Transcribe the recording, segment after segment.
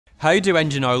How do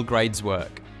engine oil grades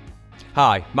work?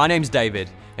 Hi, my name's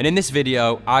David, and in this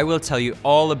video I will tell you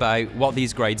all about what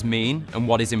these grades mean and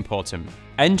what is important.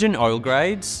 Engine oil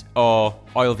grades, or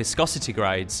oil viscosity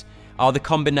grades, are the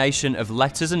combination of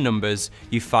letters and numbers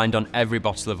you find on every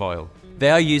bottle of oil. They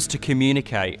are used to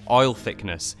communicate oil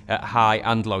thickness at high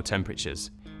and low temperatures.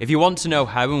 If you want to know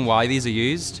how and why these are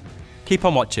used, keep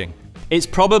on watching. It's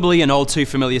probably an all too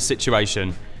familiar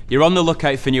situation. You're on the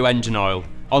lookout for new engine oil,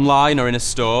 online or in a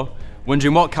store,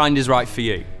 wondering what kind is right for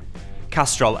you.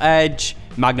 Castrol EDGE,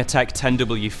 Magnatec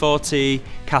 10W40,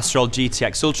 Castrol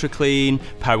GTX Ultra Clean,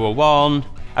 Power One,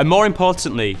 and more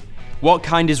importantly, what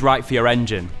kind is right for your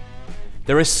engine.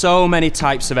 There are so many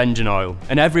types of engine oil,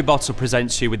 and every bottle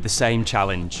presents you with the same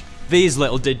challenge. These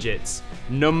little digits,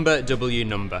 number, W,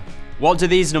 number. What do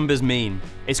these numbers mean?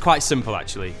 It's quite simple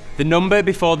actually. The number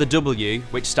before the W,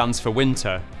 which stands for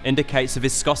winter, indicates the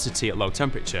viscosity at low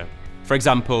temperature. For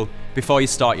example, before you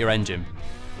start your engine.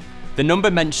 The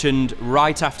number mentioned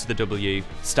right after the W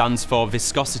stands for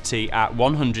viscosity at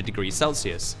 100 degrees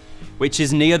Celsius, which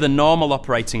is near the normal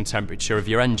operating temperature of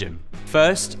your engine.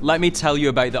 First, let me tell you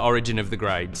about the origin of the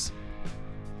grades.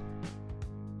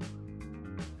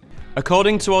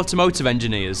 According to automotive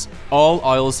engineers, all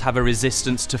oils have a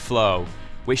resistance to flow,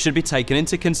 which should be taken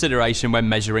into consideration when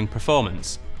measuring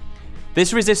performance.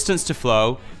 This resistance to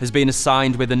flow has been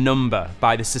assigned with a number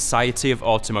by the Society of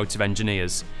Automotive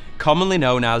Engineers, commonly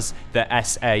known as the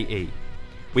SAE.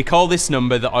 We call this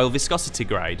number the oil viscosity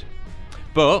grade.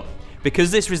 But because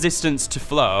this resistance to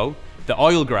flow, the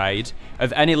oil grade,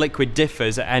 of any liquid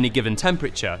differs at any given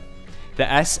temperature,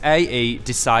 the SAE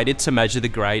decided to measure the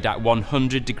grade at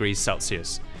 100 degrees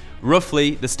Celsius,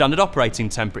 roughly the standard operating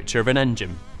temperature of an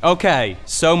engine. Okay,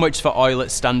 so much for oil at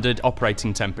standard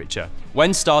operating temperature.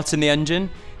 When starting the engine,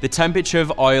 the temperature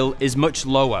of oil is much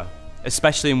lower,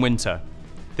 especially in winter.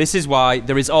 This is why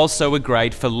there is also a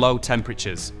grade for low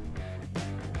temperatures.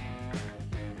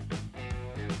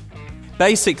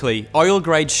 Basically, oil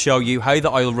grades show you how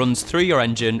the oil runs through your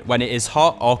engine when it is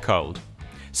hot or cold.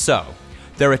 So,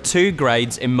 there are two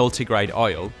grades in multigrade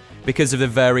oil because of the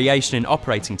variation in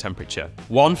operating temperature.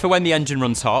 One for when the engine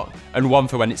runs hot and one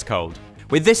for when it's cold.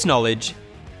 With this knowledge,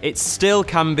 it still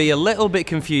can be a little bit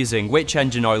confusing which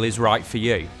engine oil is right for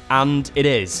you. And it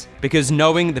is, because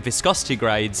knowing the viscosity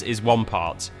grades is one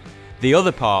part. The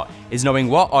other part is knowing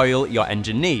what oil your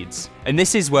engine needs. And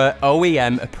this is where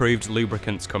OEM approved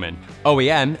lubricants come in.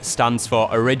 OEM stands for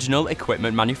Original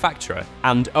Equipment Manufacturer,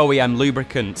 and OEM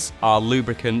lubricants are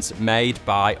lubricants made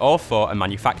by or for a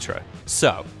manufacturer.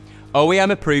 So,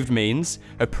 OEM approved means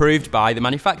approved by the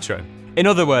manufacturer. In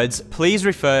other words, please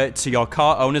refer to your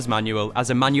car owner's manual, as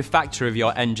a manufacturer of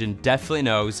your engine definitely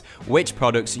knows which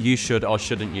products you should or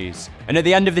shouldn't use. And at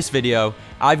the end of this video,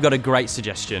 I've got a great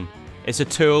suggestion. It's a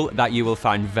tool that you will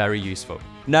find very useful.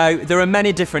 Now, there are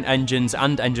many different engines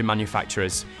and engine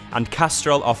manufacturers, and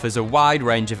Castrol offers a wide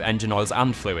range of engine oils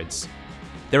and fluids.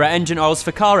 There are engine oils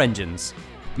for car engines,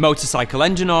 motorcycle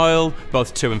engine oil,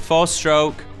 both 2 and 4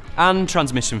 stroke, and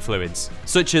transmission fluids,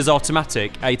 such as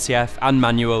automatic, ATF, and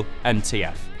manual,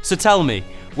 MTF. So tell me,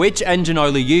 which engine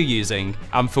oil are you using,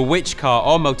 and for which car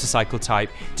or motorcycle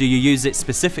type do you use it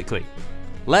specifically?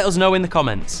 Let us know in the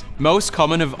comments. Most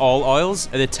common of all oils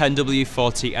are the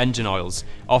 10W40 engine oils,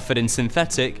 offered in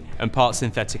synthetic and part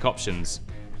synthetic options.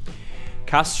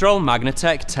 Castrol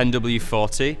Magnatec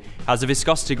 10W40 has a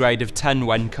viscosity grade of 10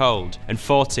 when cold and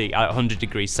 40 at 100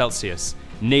 degrees Celsius,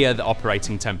 near the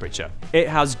operating temperature. It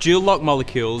has dual lock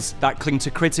molecules that cling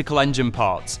to critical engine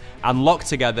parts and lock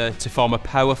together to form a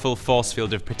powerful force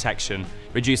field of protection,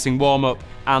 reducing warm-up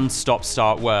and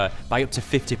stop-start wear by up to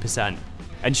 50%.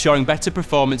 Ensuring better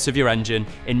performance of your engine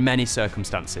in many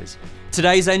circumstances.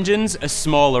 Today's engines are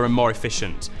smaller and more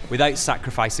efficient, without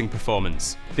sacrificing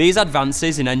performance. These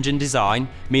advances in engine design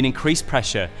mean increased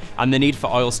pressure and the need for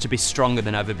oils to be stronger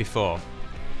than ever before.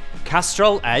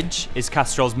 Castrol EDGE is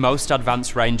Castrol's most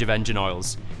advanced range of engine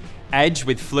oils. EDGE,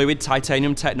 with fluid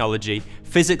titanium technology,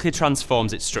 physically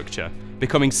transforms its structure,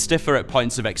 becoming stiffer at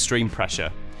points of extreme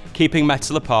pressure, keeping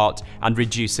metal apart and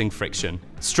reducing friction.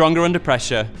 Stronger under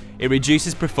pressure, it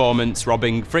reduces performance,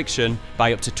 robbing friction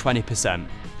by up to 20%.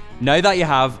 Now that you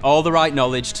have all the right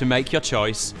knowledge to make your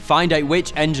choice, find out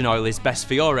which engine oil is best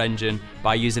for your engine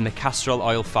by using the Castrol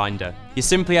Oil Finder. You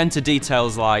simply enter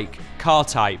details like car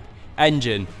type,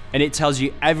 engine, and it tells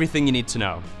you everything you need to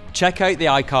know. Check out the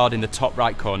iCard in the top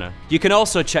right corner. You can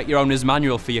also check your owner's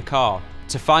manual for your car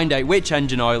to find out which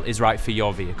engine oil is right for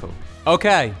your vehicle.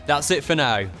 Okay, that's it for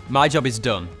now. My job is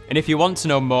done. And if you want to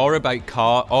know more about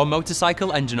car or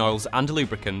motorcycle engine oils and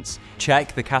lubricants,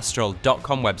 check the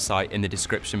Castrol.com website in the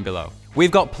description below.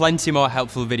 We've got plenty more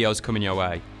helpful videos coming your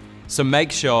way. So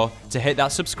make sure to hit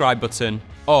that subscribe button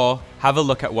or have a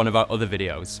look at one of our other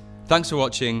videos. Thanks for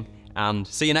watching and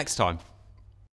see you next time.